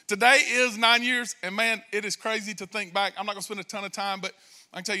Today is 9 years, and man, it is crazy to think back. I'm not going to spend a ton of time, but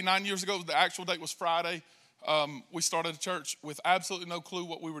I can tell you 9 years ago, the actual date was Friday. We started a church with absolutely no clue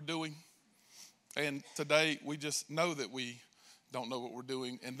what we were doing. And today, we just know that we don't know what we're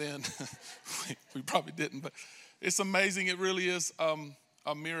doing. And then we probably didn't, but it's amazing. It really is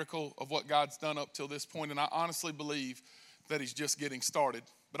a miracle of what God's done up till this point. And I honestly believe that he's just getting started.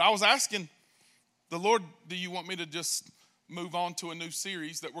 But I was asking the Lord, do you want me to just move on to a new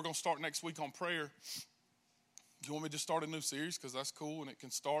series that we're going to start next week on prayer? Do you want me to start a new series? Because that's cool and it can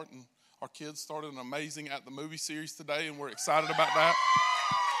start. And our kids started an amazing At the Movie series today, and we're excited about that.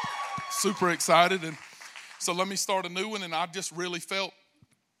 Super excited. And so let me start a new one. And I just really felt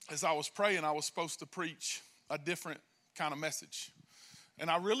as I was praying, I was supposed to preach a different kind of message.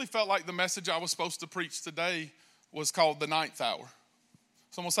 And I really felt like the message I was supposed to preach today was called the ninth hour.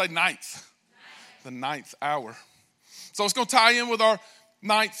 Someone say ninth. The ninth hour. So it's going to tie in with our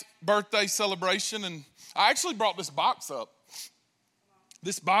 9th birthday celebration. And I actually brought this box up.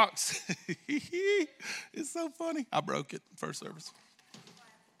 This box, it's so funny. I broke it first service.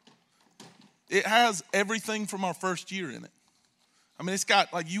 It has everything from our first year in it. I mean, it's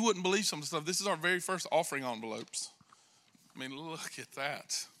got, like, you wouldn't believe some of the stuff. This is our very first offering envelopes. I mean, look at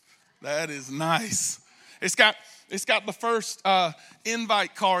that. That is nice. It's got the first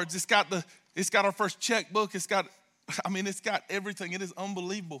invite cards. It's got our first checkbook. It's got everything. It is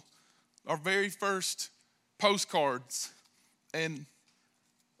unbelievable. Our very first postcards. And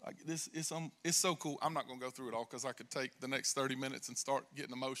like this, it's so cool. I'm not going to go through it all because I could take the next 30 minutes and start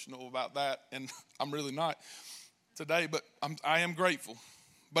getting emotional about that. And I'm really not today, but I am grateful.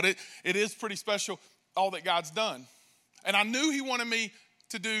 But it is pretty special, all that God's done. And I knew he wanted me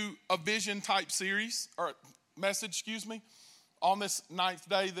to do a vision type series or message, on this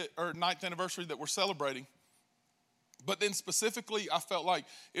 9th anniversary that we're celebrating. But then specifically, I felt like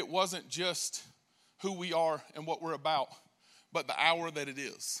it wasn't just who we are and what we're about, but the hour that it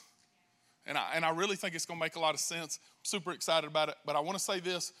is. And I really think it's going to make a lot of sense. I'm super excited about it. But I want to say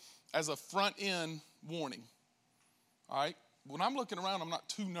this as a front end warning. All right? When I'm looking around, I'm not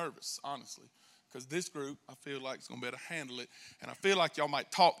too nervous, honestly. Because this group, I feel like it's going to be able to handle it. And I feel like y'all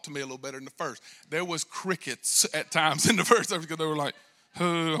might talk to me a little better in the first. There was crickets at times in the first service because they were like,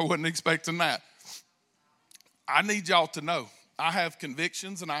 oh, I wasn't expecting that. I need y'all to know I have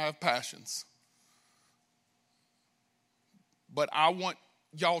convictions and I have passions. But I want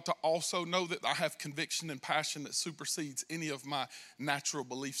y'all to also know that I have conviction and passion that supersedes any of my natural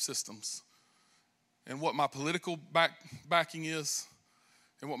belief systems. And what my political backing is,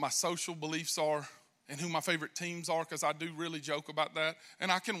 and what my social beliefs are, and who my favorite teams are, because I do really joke about that.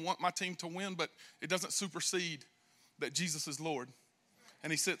 And I can want my team to win, but it doesn't supersede that Jesus is Lord,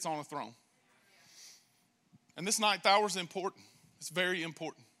 and he sits on a throne. And this 9th hour is important. It's very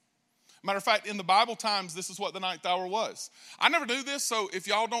important. Matter of fact, in the Bible times, this is what the 9th hour was. I never knew this, so if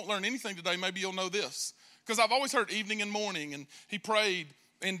y'all don't learn anything today, maybe you'll know this. Because I've always heard evening and morning, and he prayed.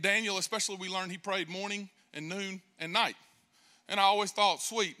 In Daniel especially, we learned he prayed morning and noon and night. And I always thought,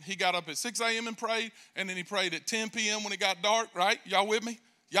 sweet, he got up at 6 a.m. and prayed, and then he prayed at 10 p.m. when it got dark, right? Y'all with me?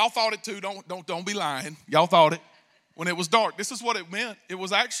 Y'all thought it too. Don't be lying. Y'all thought it when it was dark. This is what it meant. It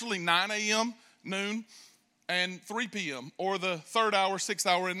was actually 9 a.m., noon, and 3 p.m., or the 3rd hour, 6th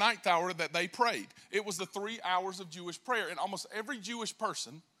hour, and 9th hour that they prayed. It was the 3 hours of Jewish prayer. And almost every Jewish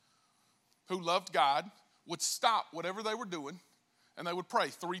person who loved God would stop whatever they were doing, and they would pray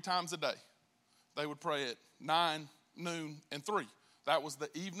 3 times a day. They would pray at 9, noon, and 3. That was the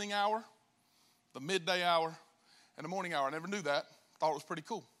evening hour, the midday hour, and the morning hour. I never knew that. Thought it was pretty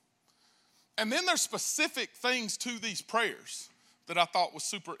cool. And then there's specific things to these prayers that I thought was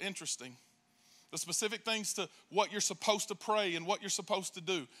super interesting. The specific things to what you're supposed to pray and what you're supposed to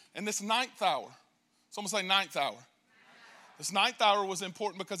do. And this 9th hour, someone say 9th hour. This 9th hour was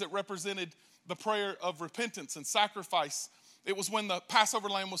important because it represented the prayer of repentance and sacrifice. It was when the Passover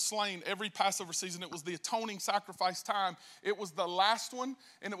lamb was slain. Every Passover season, it was the atoning sacrifice time. It was the last one,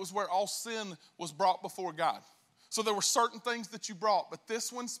 and it was where all sin was brought before God. So there were certain things that you brought, but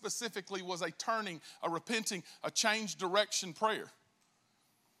this one specifically was a turning, a repenting, a change direction prayer.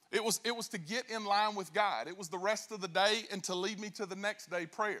 It was to get in line with God. It was the rest of the day and to lead me to the next day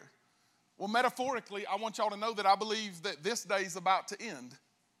prayer. Well, metaphorically, I want y'all to know that I believe that this day is about to end.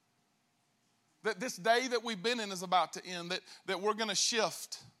 That this day that we've been in is about to end, that we're going to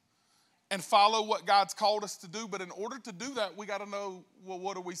shift and follow what God's called us to do. But in order to do that, we got to know, well,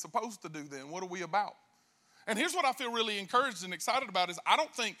 what are we supposed to do then? What are we about? And here's what I feel really encouraged and excited about is I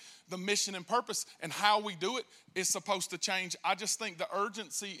don't think the mission and purpose and how we do it is supposed to change. I just think the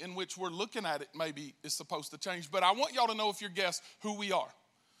urgency in which we're looking at it maybe is supposed to change. But I want y'all to know, if you're guests, who we are.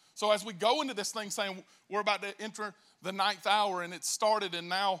 So as we go into this thing saying we're about to enter the 9th hour and it started and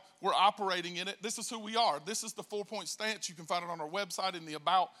now we're operating in it, this is who we are. This is the 4-point stance. You can find it on our website in the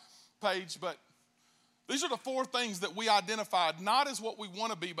About page. But these are the 4 things that we identified, not as what we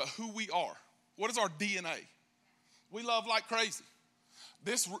want to be, but who we are. What is our DNA? We love like crazy.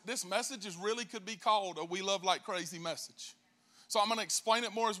 This message really could be called a We Love Like Crazy message. So I'm going to explain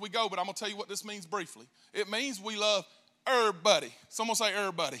it more as we go, but I'm going to tell you what this means briefly. It means we love everybody. Someone say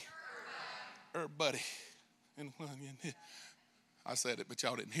everybody. Everybody. I said it, but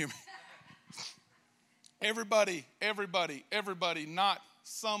y'all didn't hear me. Everybody, not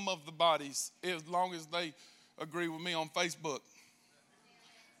some of the bodies, as long as they agree with me on Facebook.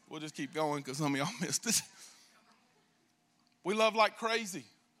 We'll just keep going because some of y'all missed it. We love like crazy.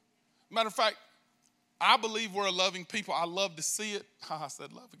 Matter of fact, I believe we're a loving people. I love to see it. I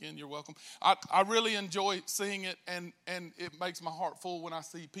said love again, you're welcome. I really enjoy seeing it, and it makes my heart full when I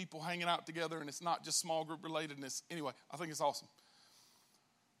see people hanging out together, and it's not just small group relatedness. Anyway, I think it's awesome.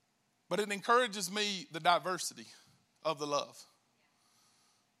 But it encourages me, the diversity of the love.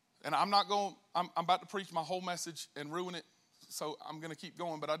 And I'm about to preach my whole message and ruin it, so I'm going to keep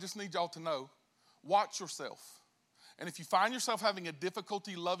going. But I just need y'all to know, watch yourself. And if you find yourself having a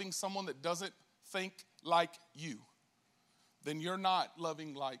difficulty loving someone that doesn't think like you, then you're not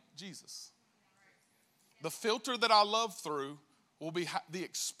loving like Jesus. The filter that I love through will be the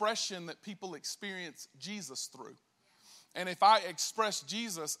expression that people experience Jesus through. And if I express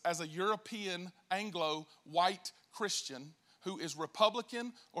Jesus as a European, Anglo, white Christian who is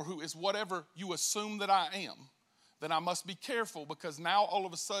Republican or who is whatever you assume that I am, then I must be careful, because now all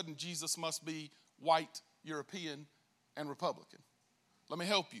of a sudden Jesus must be white, European, and Republican. Let me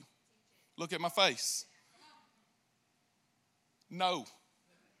help you. Look at my face. No.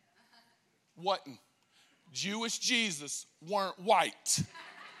 Wasn't. Jewish Jesus weren't white.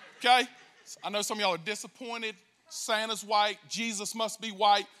 Okay? I know some of y'all are disappointed. Santa's white. Jesus must be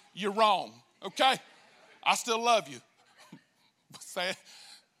white. You're wrong. Okay? I still love you.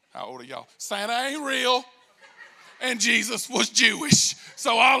 How old are y'all? Santa ain't real. And Jesus was Jewish.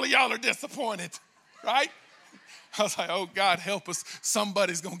 So all of y'all are disappointed. Right? I was like, oh, God, help us.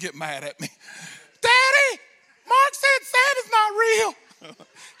 Somebody's going to get mad at me. Daddy, Mark said Santa's not real.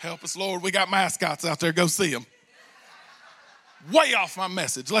 Help us, Lord. We got mascots out there. Go see them. Way off my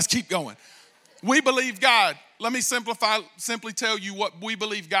message. Let's keep going. We believe God. Let me simply tell you what we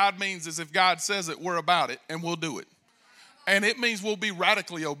believe God means is if God says it, we're about it, and we'll do it. And it means we'll be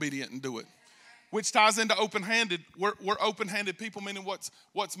radically obedient and do it, which ties into open-handed. We're open-handed people, meaning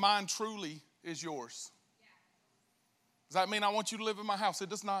what's mine truly is yours. Does that mean I want you to live in my house? It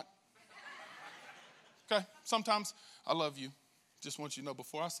does not. Okay, sometimes I love you. Just want you to know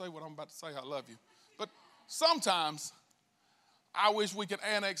before I say what I'm about to say, I love you. But sometimes I wish we could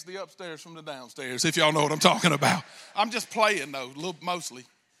annex the upstairs from the downstairs, if y'all know what I'm talking about. I'm just playing though, mostly.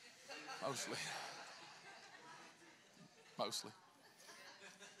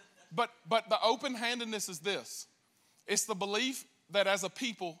 But the open-handedness is this. It's the belief that as a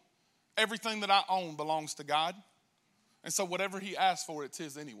people, everything that I own belongs to God. And so whatever he asks for, it's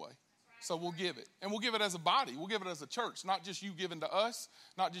his anyway. So we'll give it. And we'll give it as a body. We'll give it as a church. Not just you giving to us,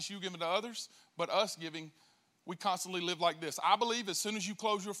 not just you giving to others, but us giving. We constantly live like this. I believe as soon as you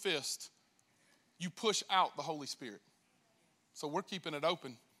close your fist, you push out the Holy Spirit. So we're keeping it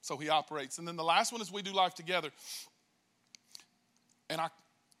open so he operates. And then the last one is we do life together. And I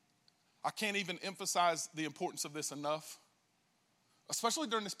can't even emphasize the importance of this enough, especially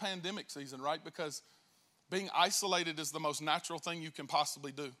during this pandemic season, right? Because being isolated is the most natural thing you can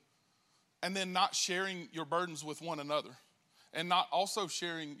possibly do. And then not sharing your burdens with one another and not also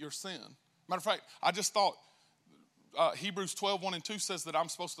sharing your sin. Matter of fact, I just thought Hebrews 12:1-2 says that I'm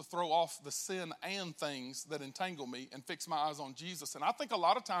supposed to throw off the sin and things that entangle me and fix my eyes on Jesus. And I think a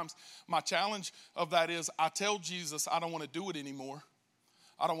lot of times my challenge of that is I tell Jesus I don't want to do it anymore.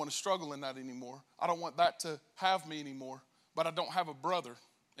 I don't want to struggle in that anymore. I don't want that to have me anymore. But I don't have a brother,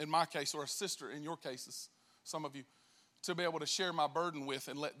 in my case, or a sister in your cases, some of you, to be able to share my burden with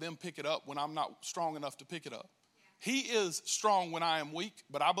and let them pick it up when I'm not strong enough to pick it up. Yeah. He is strong when I am weak,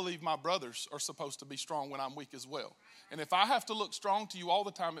 but I believe my brothers are supposed to be strong when I'm weak as well. And if I have to look strong to you all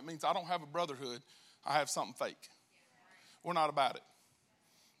the time, it means I don't have a brotherhood. I have something fake. We're not about it.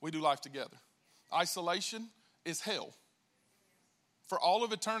 We do life together. Isolation is hell. For all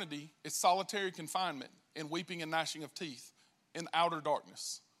of eternity, it's solitary confinement in weeping and gnashing of teeth in outer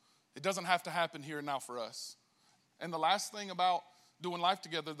darkness. It doesn't have to happen here and now for us. And the last thing about doing life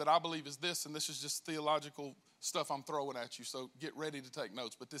together that I believe is this, and this is just theological stuff I'm throwing at you, so get ready to take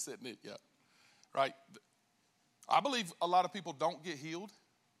notes, but this isn't it yet, right? I believe a lot of people don't get healed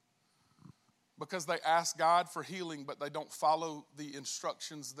because they ask God for healing, but they don't follow the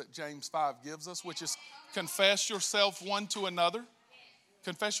instructions that James 5 gives us, which is confess yourself one to another.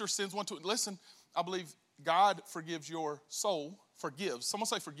 Confess your sins one to another. Listen, I believe God forgives your soul. Forgives. Someone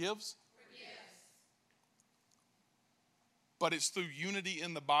say forgives. But it's through unity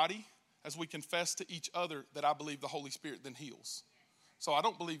in the body as we confess to each other that I believe the Holy Spirit then heals. So I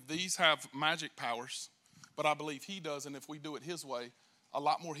don't believe these have magic powers, but I believe he does. And if we do it his way, a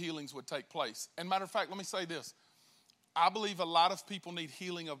lot more healings would take place. And matter of fact, let me say this. I believe a lot of people need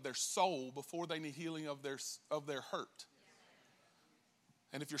healing of their soul before they need healing of their hurt.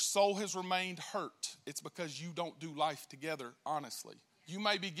 And if your soul has remained hurt, it's because you don't do life together honestly. You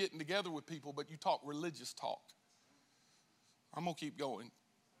may be getting together with people, but you talk religious talk. I'm going to keep going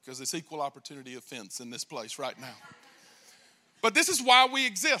because it's equal opportunity offense in this place right now. But this is why we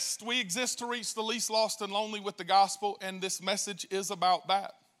exist. We exist to reach the least lost and lonely with the gospel, and this message is about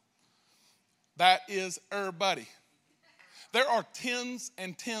that. That is everybody. There are tens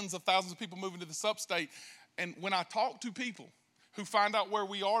and tens of thousands of people moving to this upstate, and when I talk to people who find out where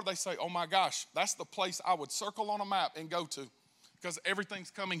we are, they say, oh my gosh, that's the place I would circle on a map and go to because everything's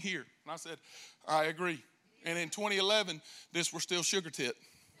coming here. And I said, I agree. And in 2011, this was still Sugar Tit.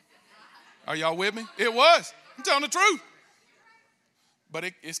 Are y'all with me? It was. I'm telling the truth. But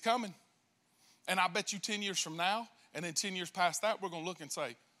it's coming. And I bet you 10 years from now, and then 10 years past that, we're going to look and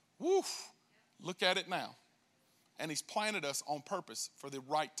say, woof, look at it now. And he's planted us on purpose for the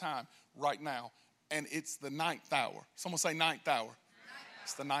right time, right now. And it's the ninth hour. Someone say ninth hour.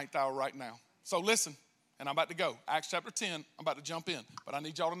 It's the ninth hour right now. So listen, and I'm about to go. Acts chapter 10, I'm about to jump in. But I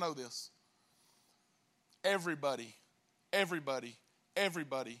need y'all to know this. Everybody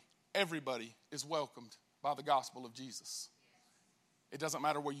is welcomed by the gospel of Jesus. It doesn't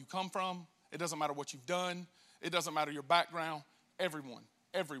matter where you come from. It doesn't matter what you've done. It doesn't matter your background. Everyone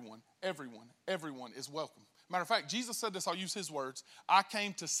is welcome. Matter of fact, Jesus said this, I'll use his words. I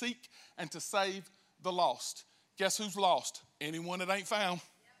came to seek and to save the lost. Guess who's lost? Anyone that ain't found.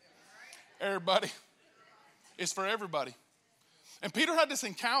 Everybody. It's for everybody. And Peter had this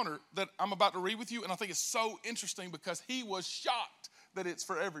encounter that I'm about to read with you, and I think it's so interesting because he was shocked that it's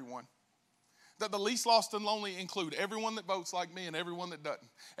for everyone. That the least lost and lonely include everyone that votes like me and everyone that doesn't.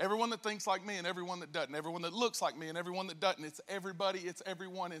 Everyone that thinks like me and everyone that doesn't. Everyone that looks like me and everyone that doesn't. It's everybody, it's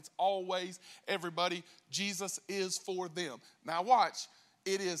everyone, it's always everybody. Jesus is for them. Now watch,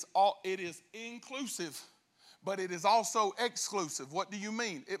 it is inclusive, but it is also exclusive. What do you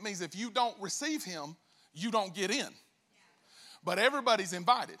mean? It means if you don't receive him, you don't get in. But everybody's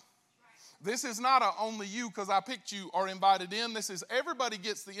invited. This is not only you because I picked you are invited in. This is everybody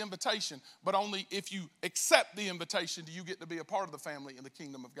gets the invitation, but only if you accept the invitation do you get to be a part of the family in the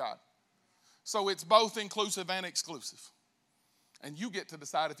kingdom of God. So it's both inclusive and exclusive. And you get to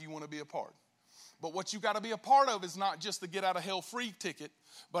decide if you want to be a part. But what you got to be a part of is not just the get out of hell free ticket,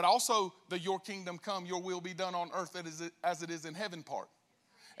 but also the your kingdom come, your will be done on earth as it is in heaven part.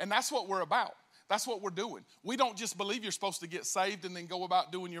 And that's what we're about. That's what we're doing. We don't just believe you're supposed to get saved and then go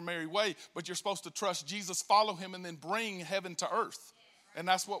about doing your merry way, but you're supposed to trust Jesus, follow him, and then bring heaven to earth. And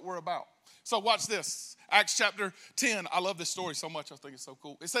that's what we're about. So watch this. Acts chapter 10. I love this story so much. I think it's so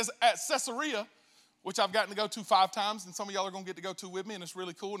cool. It says at Caesarea, which I've gotten to go to 5 times, and some of y'all are going to get to go to with me, and it's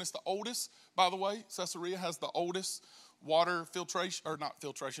really cool. And it's the oldest, by the way. Caesarea has the oldest water filtration, or not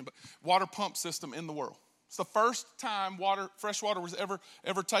filtration, but water pump system in the world. It's the first time fresh water was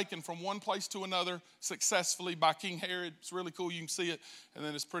ever taken from one place to another successfully by King Herod. It's really cool. You can see it. And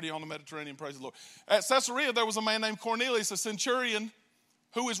then it's pretty on the Mediterranean. Praise the Lord. At Caesarea, there was a man named Cornelius, a centurion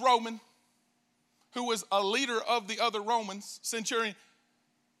who is Roman, who was a leader of the other Romans, centurion.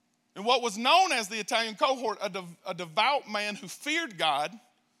 And what was known as the Italian cohort, a devout man who feared God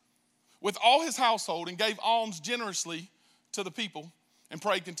with all his household and gave alms generously to the people and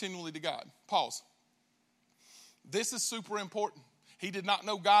prayed continually to God. Pause. This is super important. He did not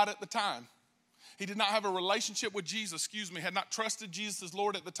know God at the time. He did not have a relationship with Jesus, had not trusted Jesus as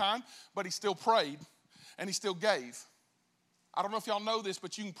Lord at the time, but he still prayed and he still gave. I don't know if y'all know this,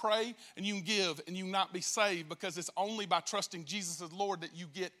 but you can pray and you can give and you can not be saved because it's only by trusting Jesus as Lord that you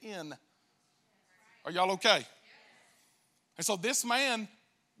get in. Are y'all okay? And so this man,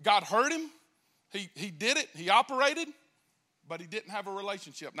 God heard him. He did it. He operated, but he didn't have a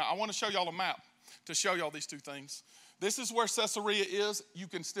relationship. Now, I want to show y'all a map to show y'all these two things. This is where Caesarea is. You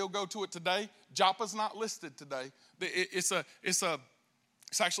can still go to it today. Joppa's not listed today. It's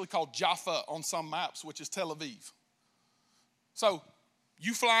actually called Jaffa on some maps, which is Tel Aviv. So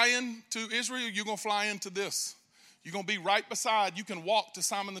you fly into Israel, you're going to fly into this. You're going to be right beside. You can walk to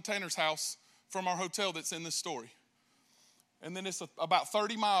Simon the Tanner's house from our hotel that's in this story. And then it's about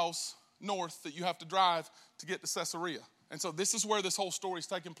 30 miles north that you have to drive to get to Caesarea. And so this is where this whole story is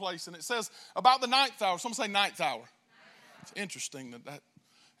taking place. And it says about the ninth hour. Someone say ninth hour. It's interesting that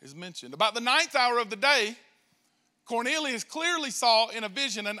is mentioned. About the ninth hour of the day, Cornelius clearly saw in a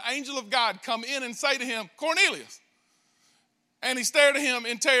vision an angel of God come in and say to him, Cornelius. And he stared at him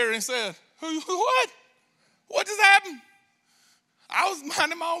in terror and said, what? What just happened? I was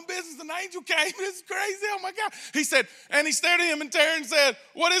minding my own business. An angel came. This is crazy. Oh my God. He said, and he stared at him in terror and said,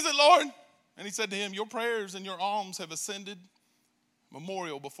 what is it, Lord? And he said to him, your prayers and your alms have ascended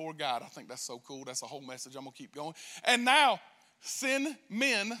memorial before God. I think that's so cool. That's a whole message. I'm going to keep going. And now send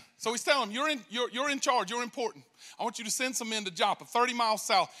men. So he's telling him, you're in charge. You're important. I want you to send some men to Joppa, 30 miles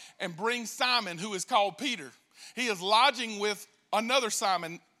south, and bring Simon, who is called Peter. He is lodging with another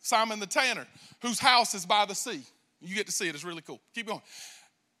Simon, Simon the tanner, whose house is by the sea. You get to see it. It's really cool. Keep going.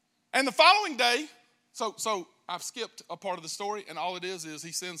 And the following day, so I've skipped a part of the story, and all it is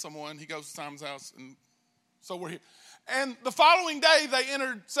he sends someone, he goes to Simon's house, and so we're here. And the following day, they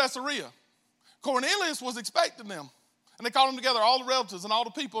entered Caesarea. Cornelius was expecting them, and they called them together, all the relatives and all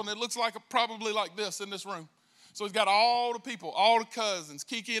the people, and it looks like probably like this in this room. So he's got all the people, all the cousins,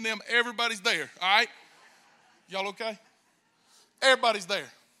 Kiki and them, everybody's there, all right? Y'all okay? Everybody's there.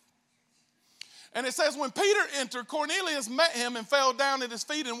 And it says when Peter entered, Cornelius met him and fell down at his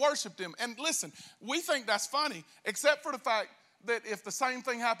feet and worshiped him. And listen, we think that's funny, except for the fact that if the same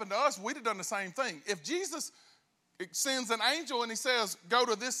thing happened to us, we'd have done the same thing. If Jesus sends an angel and he says, go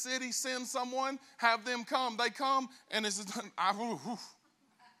to this city, send someone, have them come, they come, and this is done,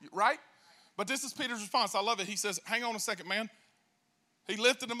 right? But this is Peter's response. I love it. He says, hang on a second, man. He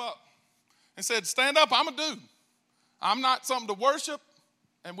lifted him up and said, stand up, I'm a dude. I'm not something to worship.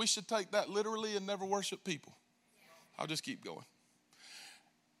 And we should take that literally and never worship people. I'll just keep going.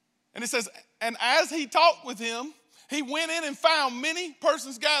 And it says, and as he talked with him, he went in and found many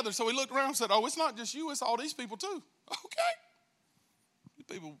persons gathered. So he looked around and said, oh, it's not just you, it's all these people too. Okay.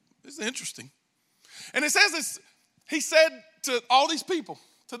 People, this is interesting. And it says this, he said to all these people,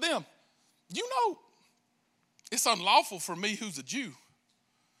 to them, you know, it's unlawful for me who's a Jew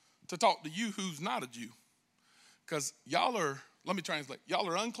to talk to you who's not a Jew. Because y'all are, let me translate. Y'all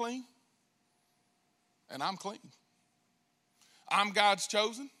are unclean, and I'm clean. I'm God's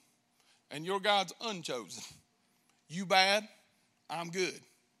chosen, and you're God's unchosen. You bad, I'm good.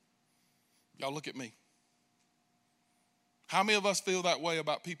 Y'all look at me. How many of us feel that way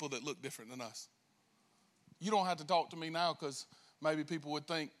about people that look different than us? You don't have to talk to me now because maybe people would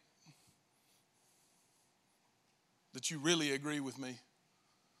think that you really agree with me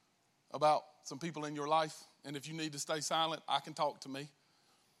about some people in your life. And if you need to stay silent, I can talk to me.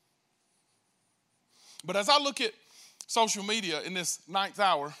 But as I look at social media in this ninth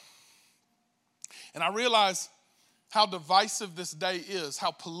hour, and I realize how divisive this day is, how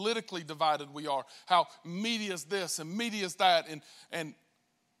politically divided we are, how media's this and media's that, and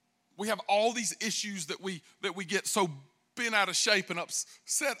we have all these issues that we get so bent out of shape and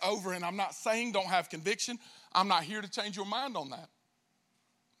upset over, and I'm not saying don't have conviction. I'm not here to change your mind on that.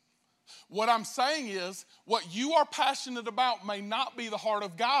 What I'm saying is, what you are passionate about may not be the heart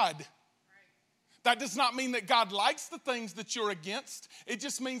of God. Right. That does not mean that God likes the things that you're against. It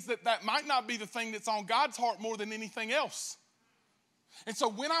just means that that might not be the thing that's on God's heart more than anything else. And so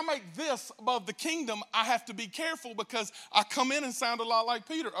when I make this above the kingdom, I have to be careful because I come in and sound a lot like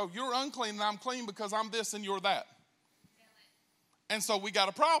Peter. Oh, you're unclean and I'm clean because I'm this and you're that. And so we got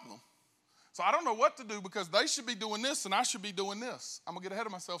a problem. So I don't know what to do because they should be doing this and I should be doing this. I'm going to get ahead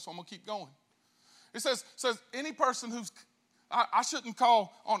of myself, so I'm going to keep going. It says any person I shouldn't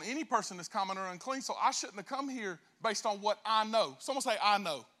call on any person that's common or unclean, so I shouldn't have come here based on what I know. Someone say, I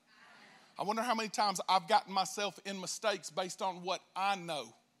know. I wonder how many times I've gotten myself in mistakes based on what I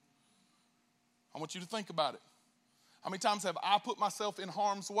know. I want you to think about it. How many times have I put myself in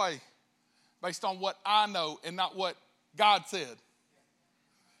harm's way based on what I know and not what God said?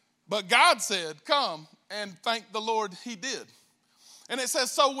 But God said, come, and thank the Lord he did. And it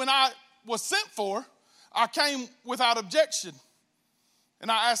says, so when I was sent for, I came without objection. And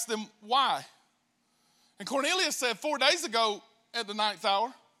I asked them why. And Cornelius said, 4 days ago at the ninth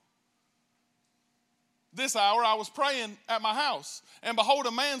hour, this hour I was praying at my house. And behold,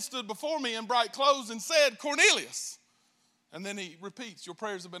 a man stood before me in bright clothes and said, Cornelius. And then he repeats, your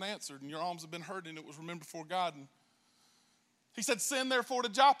prayers have been answered and your alms have been heard and it was remembered before God. And he said, send therefore to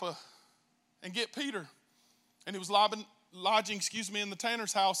Joppa and get Peter. And he was lodging in the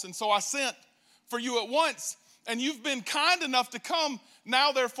tanner's house. And so I sent for you at once. And you've been kind enough to come.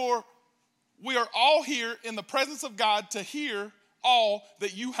 Now, therefore, we are all here in the presence of God to hear all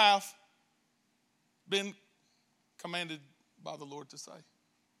that you have been commanded by the Lord to say.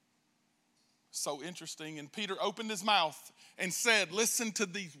 So interesting. And Peter opened his mouth and said, listen to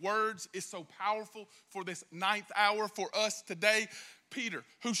these words. It's so powerful for this 9th hour for us today. Peter,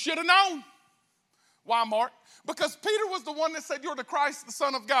 who should have known. Why, Mark? Because Peter was the one that said, you're the Christ, the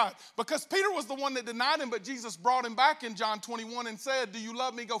Son of God. Because Peter was the one that denied him, but Jesus brought him back in John 21 and said, do you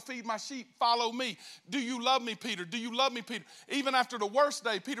love me? Go feed my sheep. Follow me. Do you love me, Peter? Do you love me, Peter? Even after the worst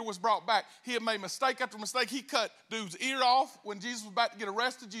day, Peter was brought back. He had made mistake after mistake. He cut dude's ear off. When Jesus was about to get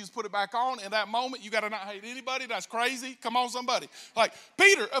arrested, Jesus put it back on. In that moment, you got to not hate anybody. That's crazy. Come on, somebody. Like,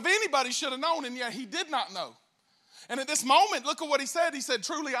 Peter, of anybody, should have known, and yet he did not know. And at this moment, look at what he said. He said,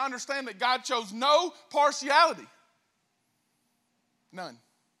 truly, I understand that God chose no partiality. None.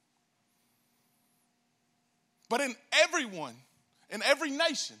 But in everyone, in every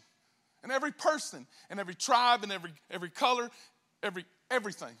nation, in every person, in every tribe, in every color,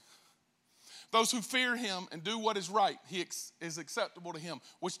 everything. Those who fear him and do what is right, he is acceptable to him.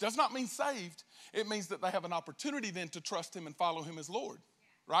 Which does not mean saved. It means that they have an opportunity then to trust him and follow him as Lord.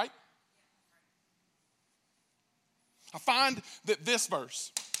 Right? I find that this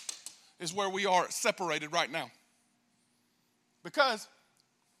verse is where we are separated right now. Because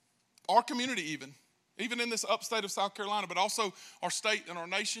our community even in this upstate of South Carolina, but also our state and our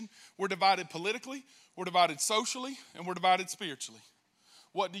nation, we're divided politically, we're divided socially, and we're divided spiritually.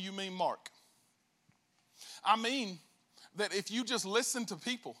 What do you mean, Mark? I mean that if you just listen to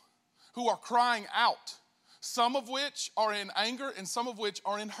people who are crying out, some of which are in anger and some of which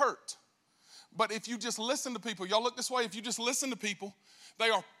are in hurt. But if you just listen to people, y'all look this way, if you just listen to people, they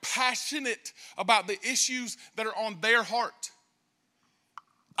are passionate about the issues that are on their heart.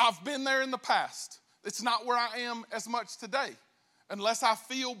 I've been there in the past. It's not where I am as much today. Unless I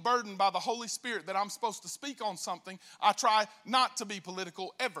feel burdened by the Holy Spirit that I'm supposed to speak on something, I try not to be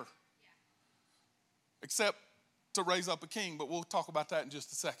political ever. Except to raise up a king, but we'll talk about that in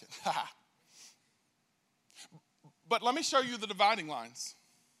just a second. But let me show you the dividing lines.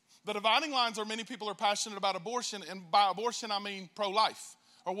 The dividing lines are many people are passionate about abortion, and by abortion I mean pro-life,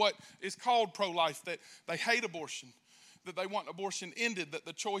 or what is called pro-life, that they hate abortion, that they want abortion ended, that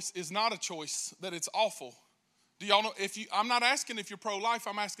the choice is not a choice, that it's awful. Do y'all know, I'm not asking if you're pro-life,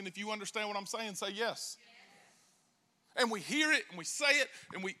 I'm asking if you understand what I'm saying, say yes. And we hear it, and we say it,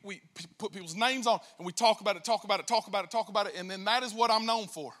 and we put people's names on, and we talk about it, and then that is what I'm known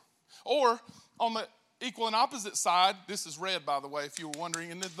for. Or, on the equal and opposite side, this is red, by the way, if you were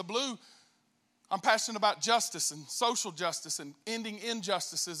wondering, and the blue, I'm passionate about justice and social justice and ending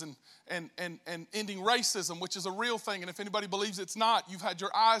injustices and ending racism, which is a real thing. And if anybody believes it's not, you've had your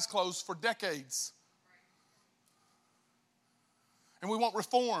eyes closed for decades. And we want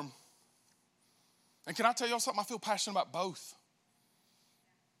reform. And can I tell y'all something? I feel passionate about both.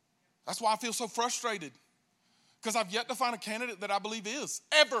 That's why I feel so frustrated. Because I've yet to find a candidate that I believe is,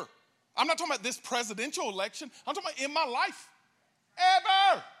 ever. I'm not talking about this presidential election. I'm talking about in my life.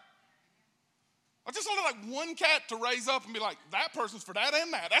 Ever. I just only like one cat to raise up and be like, that person's for that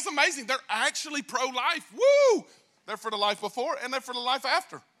and that. That's amazing. They're actually pro-life. Woo! They're for the life before and they're for the life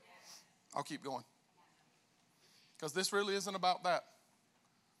after. I'll keep going. Because this really isn't about that.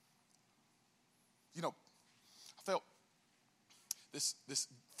 You know, I felt this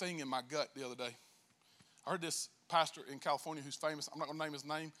thing in my gut the other day. I heard this pastor in California who's famous. I'm not going to name his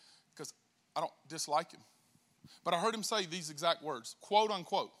name because I don't dislike him. But I heard him say these exact words, quote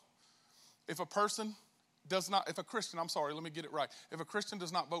unquote. If a Christian does not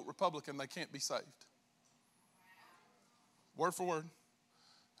vote Republican, they can't be saved. Word for word.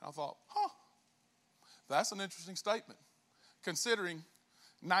 And I thought, that's an interesting statement. Considering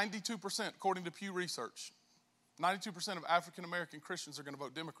 92%, according to Pew Research, 92% of African-American Christians are going to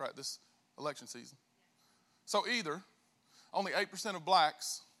vote Democrat this election season. So either only 8% of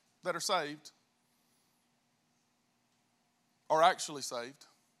blacks that are saved are actually saved,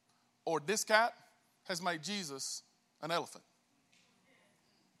 or this cat has made Jesus an elephant.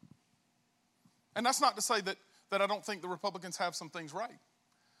 And that's not to say that I don't think the Republicans have some things right.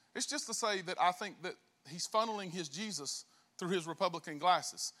 It's just to say that I think that he's funneling his Jesus through his Republican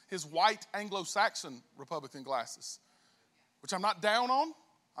glasses, his white Anglo-Saxon Republican glasses, which I'm not down on.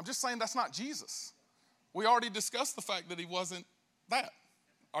 I'm just saying that's not Jesus. We already discussed the fact that he wasn't that.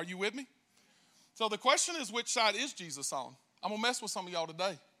 Are you with me? So the question is, which side is Jesus on? I'm going to mess with some of y'all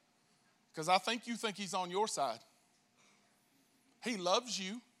today because I think you think he's on your side. He loves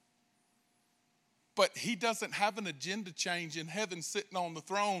you, but he doesn't have an agenda change in heaven sitting on the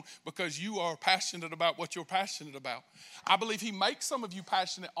throne because you are passionate about what you're passionate about. I believe he makes some of you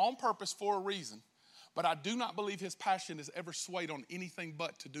passionate on purpose for a reason, but I do not believe his passion is ever swayed on anything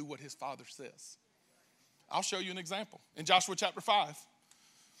but to do what his Father says. I'll show you an example. In Joshua chapter 5,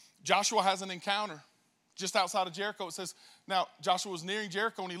 Joshua has an encounter just outside of Jericho. It says, now Joshua was nearing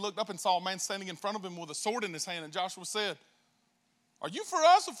Jericho and he looked up and saw a man standing in front of him with a sword in his hand. And Joshua said, are you for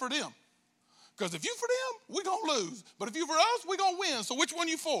us or for them? Because if you for them, we're going to lose. But if you for us, we're going to win. So which one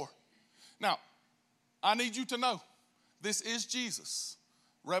you for? Now, I need you to know, this is Jesus.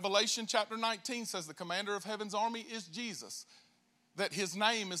 Revelation chapter 19 says the commander of heaven's army is Jesus. That his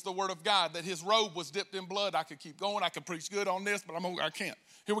name is the word of God. That his robe was dipped in blood. I could keep going. I could preach good on this, but I can't.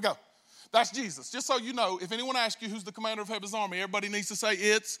 Here we go. That's Jesus. Just so you know, if anyone asks you who's the commander of heaven's army, everybody needs to say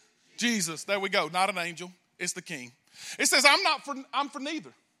it's Jesus. There we go. Not an angel. It's the king. It says, I'm for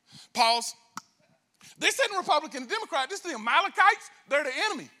neither. Pause. This isn't Republican and Democrat. This is the Amalekites. They're the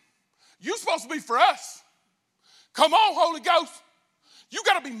enemy. You're supposed to be for us. Come on, Holy Ghost. You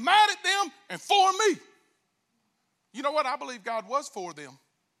got to be mad at them and for me. You know what? I believe God was for them.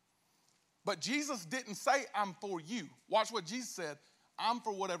 But Jesus didn't say, I'm for you. Watch what Jesus said. I'm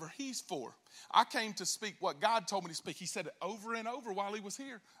for whatever he's for. I came to speak what God told me to speak. He said it over and over while he was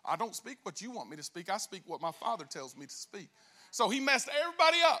here. I don't speak what you want me to speak. I speak what my Father tells me to speak. So he messed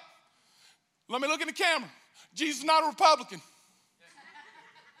everybody up. Let me look in the camera. Jesus is not a Republican.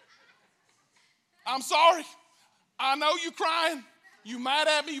 I'm sorry. I know you crying. You mad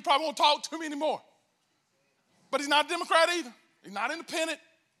at me. You probably won't talk to me anymore. But he's not a Democrat either. He's not independent.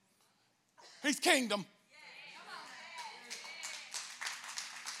 He's kingdom.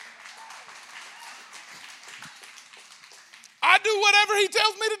 I do whatever he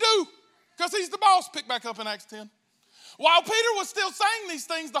tells me to do because he's the boss. Pick back up in Acts 10. While Peter was still saying these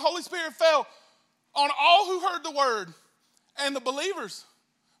things, the Holy Spirit fell on all who heard the word, and the believers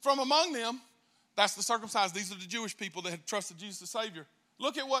from among them, that's the circumcised. These are the Jewish people that had trusted Jesus as Savior.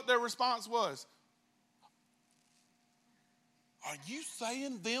 Look at what their response was. Are you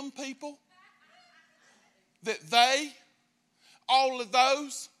saying them people? That they, all of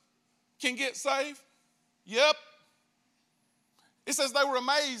those, can get saved? Yep. It says they were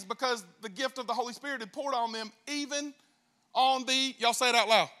amazed because the gift of the Holy Spirit had poured on them, even on the, y'all say it out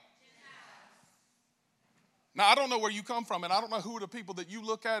loud. Now, I don't know where you come from, and I don't know who are the people that you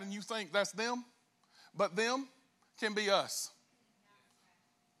look at and you think that's them, but them can be us.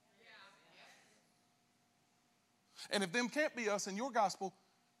 And if them can't be us in your gospel,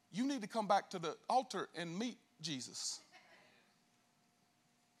 you need to come back to the altar and meet Jesus.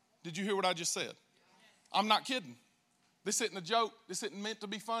 Did you hear what I just said? I'm not kidding. This isn't a joke. This isn't meant to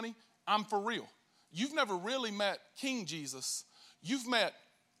be funny. I'm for real. You've never really met King Jesus. You've met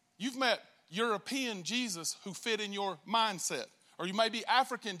European Jesus who fit in your mindset. Or you may be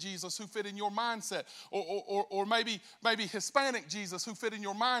African Jesus who fit in your mindset. Or maybe Hispanic Jesus who fit in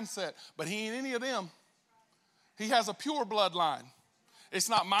your mindset. But he ain't any of them. He has a pure bloodline. It's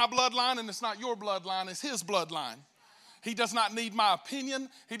not my bloodline and it's not your bloodline. It's his bloodline. He does not need my opinion.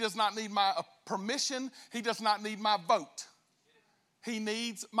 He does not need my permission. He does not need my vote. He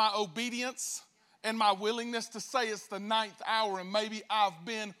needs my obedience and my willingness to say it's the 9th hour and maybe I've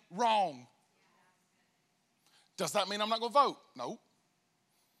been wrong. Does that mean I'm not going to vote? No.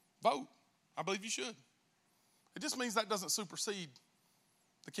 Vote. I believe you should. It just means that doesn't supersede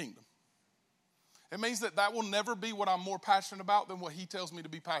the kingdom. It means that will never be what I'm more passionate about than what he tells me to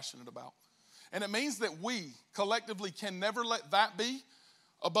be passionate about. And it means that we collectively can never let that be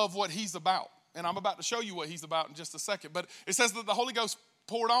above what he's about. And I'm about to show you what he's about in just a second. But it says that the Holy Ghost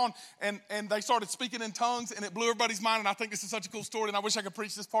poured on and they started speaking in tongues and it blew everybody's mind. And I think this is such a cool story. And I wish I could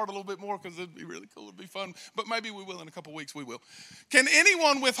preach this part a little bit more because it'd be really cool. It'd be fun. But maybe we will in a couple weeks. We will. Can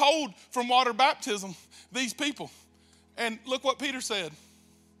anyone withhold from water baptism these people? And look what Peter said.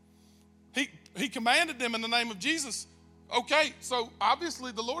 He commanded them in the name of Jesus. Okay, so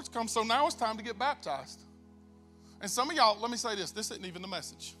obviously the Lord's come, so now it's time to get baptized. And some of y'all, let me say this isn't even the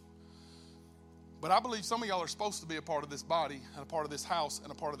message. But I believe some of y'all are supposed to be a part of this body and a part of this house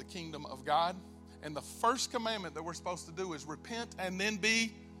and a part of the kingdom of God. And the first commandment that we're supposed to do is repent and then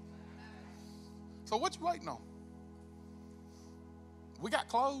be. So what you waiting on? We got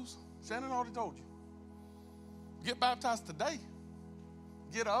clothes. Shannon already told you. Get baptized today.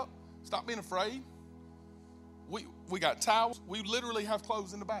 Get up. Stop being afraid. We got towels. We literally have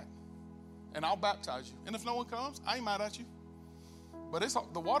clothes in the back. And I'll baptize you. And if no one comes, I ain't mad at you. But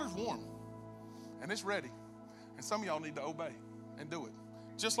the water's warm. And it's ready. And some of y'all need to obey and do it.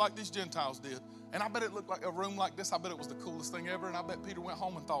 Just like these Gentiles did. And I bet it looked like a room like this. I bet it was the coolest thing ever. And I bet Peter went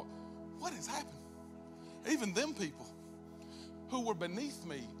home and thought, what has happened? Even them people who were beneath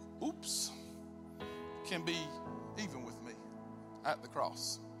me, can be even with me at the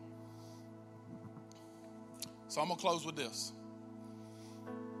cross. So I'm going to close with this.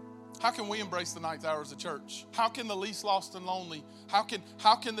 How can we embrace the ninth hour as a church? How can the least lost and lonely, how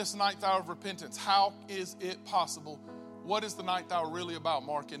can this ninth hour of repentance, how is it possible? What is the ninth hour really about,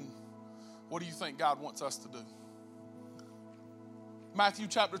 Mark? And what do you think God wants us to do? Matthew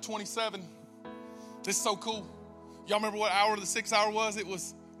chapter 27. This is so cool. Y'all remember what hour the 6th hour was? It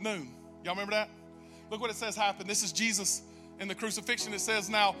was noon. Y'all remember that? Look what it says happened. This is Jesus in the crucifixion. It says,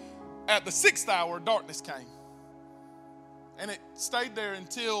 now at the 6th hour, darkness came. And it stayed there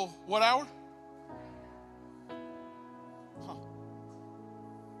until what hour?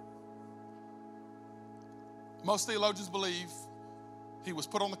 Most theologians believe he was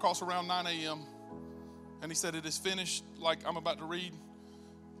put on the cross around 9 a.m. And he said, it is finished, like I'm about to read,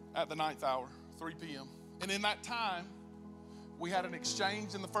 at the 9th hour, 3 p.m. And in that time, we had an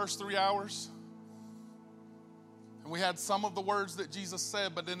exchange in the first 3 hours. And we had some of the words that Jesus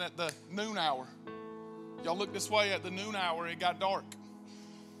said, but then at the noon hour, y'all look this way, at the noon hour, it got dark.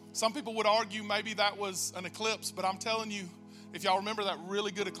 Some people would argue maybe that was an eclipse, but I'm telling you, if y'all remember that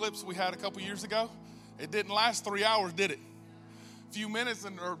really good eclipse we had a couple years ago, it didn't last 3 hours, did it? A few minutes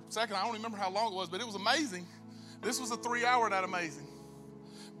or second, I don't remember how long it was, but it was amazing. This was a 3 hour, that amazing.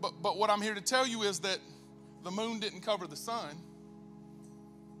 But what I'm here to tell you is that the moon didn't cover the sun,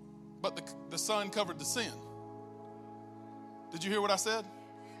 but the sun covered the sin. Did you hear what I said?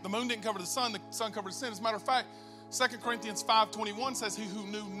 The moon didn't cover the sun covered the sin. As a matter of fact, 2 Corinthians 5:21 says, he who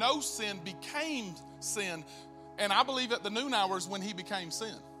knew no sin became sin. And I believe at the noon hour is when he became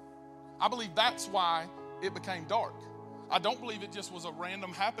sin. I believe that's why it became dark. I don't believe it just was a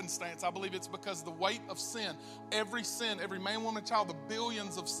random happenstance. I believe it's because the weight of sin, every man, woman, child, the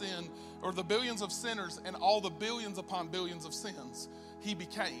billions of sin, or the billions of sinners, and all the billions upon billions of sins, he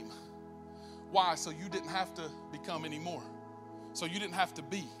became. Why? So you didn't have to become anymore. So you didn't have to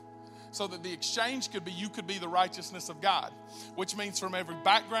be. So that the exchange could be, you could be the righteousness of God, which means from every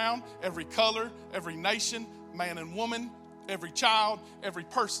background, every color, every nation, man and woman, every child, every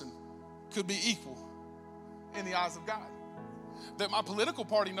person could be equal in the eyes of God. That my political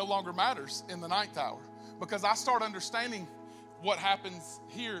party no longer matters in the 9th hour, because I start understanding what happens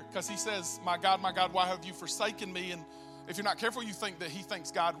here, because he says, my God, why have you forsaken me? And if you're not careful, you think that he thinks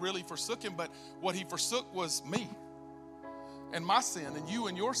God really forsook him, but what he forsook was me and my sin and you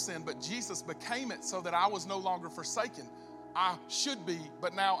and your sin, but Jesus became it so that I was no longer forsaken. I should be,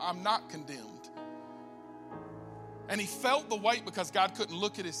 but now I'm not condemned. And he felt the weight because God couldn't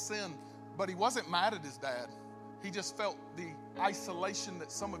look at his sin, but he wasn't mad at his dad. He just felt the isolation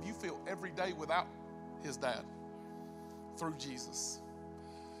that some of you feel every day without his dad through Jesus.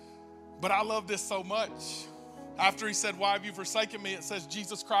 But I love this so much. After he said, why have you forsaken me? It says,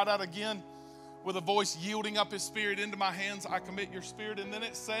 Jesus cried out again with a voice, yielding up his spirit into my hands, I commit your spirit. And then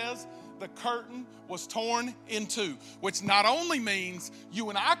it says, the curtain was torn in two, which not only means you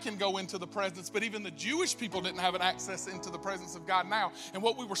and I can go into the presence, but even the Jewish people didn't have an access into the presence of God now. And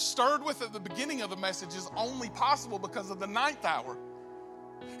what we were stirred with at the beginning of the message is only possible because of the 9th hour.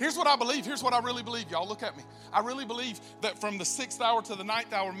 Here's what I believe. Here's what I really believe. Y'all look at me. I really believe that from the 6th hour to the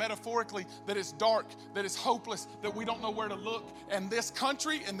 9th hour, metaphorically, that it's dark, that it's hopeless, that we don't know where to look. And this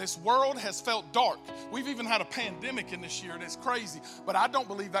country and this world has felt dark. We've even had a pandemic in this year, and it's crazy. But I don't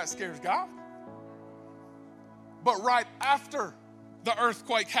believe that scares God. But right after the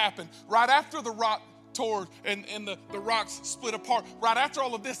earthquake happened, right after the rock tore and the rocks split apart, right after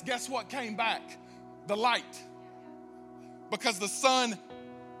all of this, guess what came back? The light. Because the sun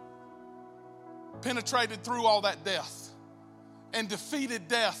penetrated through all that death and defeated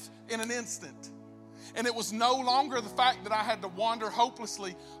death in an instant. And it was no longer the fact that I had to wander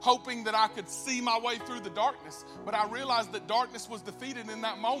hopelessly, hoping that I could see my way through the darkness. But I realized that darkness was defeated in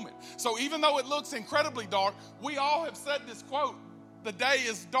that moment. So even though it looks incredibly dark, we all have said this quote, the day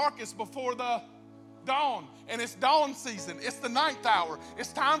is darkest before the dawn. And it's dawn season. It's the 9th hour.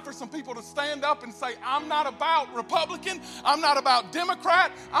 It's time for some people to stand up and say, I'm not about Republican. I'm not about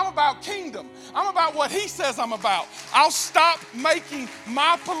Democrat. I'm about kingdom. I'm about what he says I'm about. I'll stop making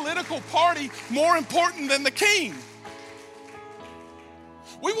my political party more important than the king.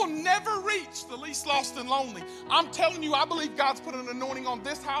 We will never reach the least lost and lonely. I'm telling you, I believe God's put an anointing on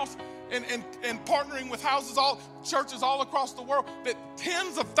this house and partnering with churches all across the world, that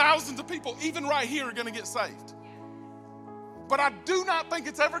tens of thousands of people, even right here, are going to get saved. But I do not think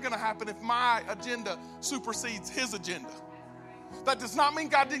it's ever going to happen if my agenda supersedes his agenda. That does not mean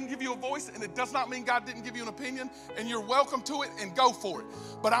God didn't give you a voice, and it does not mean God didn't give you an opinion, and you're welcome to it and go for it.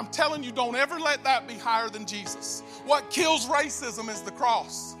 But I'm telling you, don't ever let that be higher than Jesus. What kills racism is the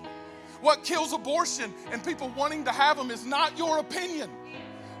cross. What kills abortion and people wanting to have them is not your opinion,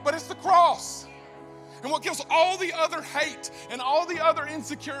 but it's the cross. And what kills all the other hate and all the other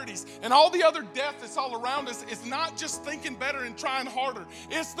insecurities and all the other death that's all around us is not just thinking better and trying harder.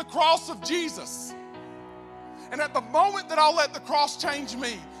 It's the cross of Jesus. And at the moment that I'll let the cross change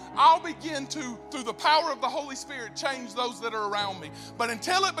me, I'll begin to, through the power of the Holy Spirit, change those that are around me. But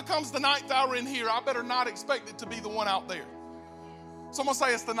until it becomes the ninth hour in here, I better not expect it to be the one out there. Someone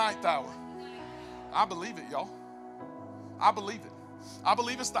say it's the ninth hour. I believe it, y'all. I believe it. I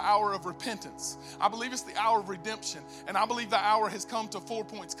believe it's the hour of repentance. I believe it's the hour of redemption. And I believe the hour has come to 4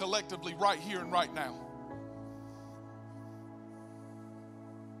 Points collectively right here and right now.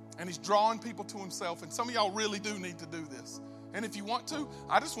 And he's drawing people to himself. And some of y'all really do need to do this. And if you want to,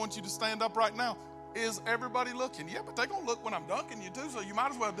 I just want you to stand up right now. Is everybody looking? Yeah, but they're going to look when I'm dunking you too, so you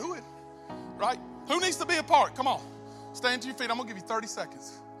might as well do it. Right? Who needs to be a part? Come on. Stand to your feet. I'm going to give you 30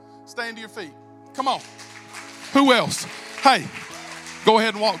 seconds. Stand to your feet. Come on. Who else? Hey, go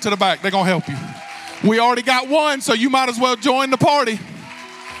ahead and walk to the back. They're going to help you. We already got one, so you might as well join the party.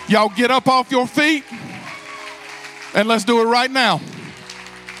 Y'all get up off your feet, and let's do it right now.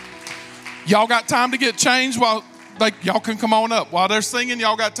 Y'all got time to get changed while y'all can come on up. While they're singing,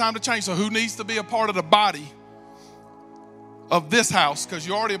 y'all got time to change. So who needs to be a part of the body of this house? Because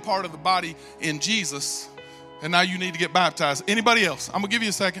you're already a part of the body in Jesus, and now you need to get baptized. Anybody else? I'm going to give you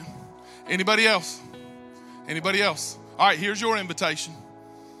a second. Anybody else? Anybody else? All right, here's your invitation.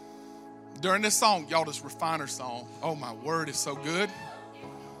 During this song, y'all, this refiner song, oh my word, it's so good.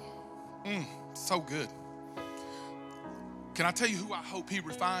 So good. Can I tell you who I hope he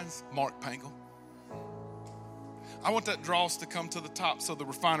refines? Mark Pangle. I want that dross to come to the top so the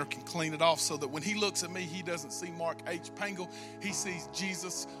refiner can clean it off, so that when he looks at me, he doesn't see Mark H. Pangle. He sees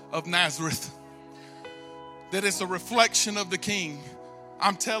Jesus of Nazareth. That it's a reflection of the King.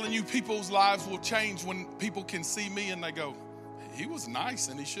 I'm telling you, people's lives will change when people can see me and they go, he was nice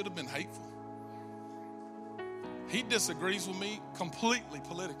and he should have been hateful. He disagrees with me completely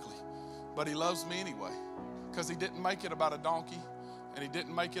politically, but he loves me anyway, because he didn't make it about a donkey and he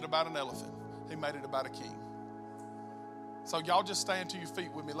didn't make it about an elephant. He made it about a king. So y'all just stand to your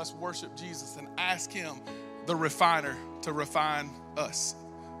feet with me. Let's worship Jesus and ask him, the refiner, to refine us.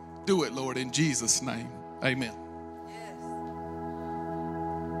 Do it, Lord, in Jesus' name. Amen.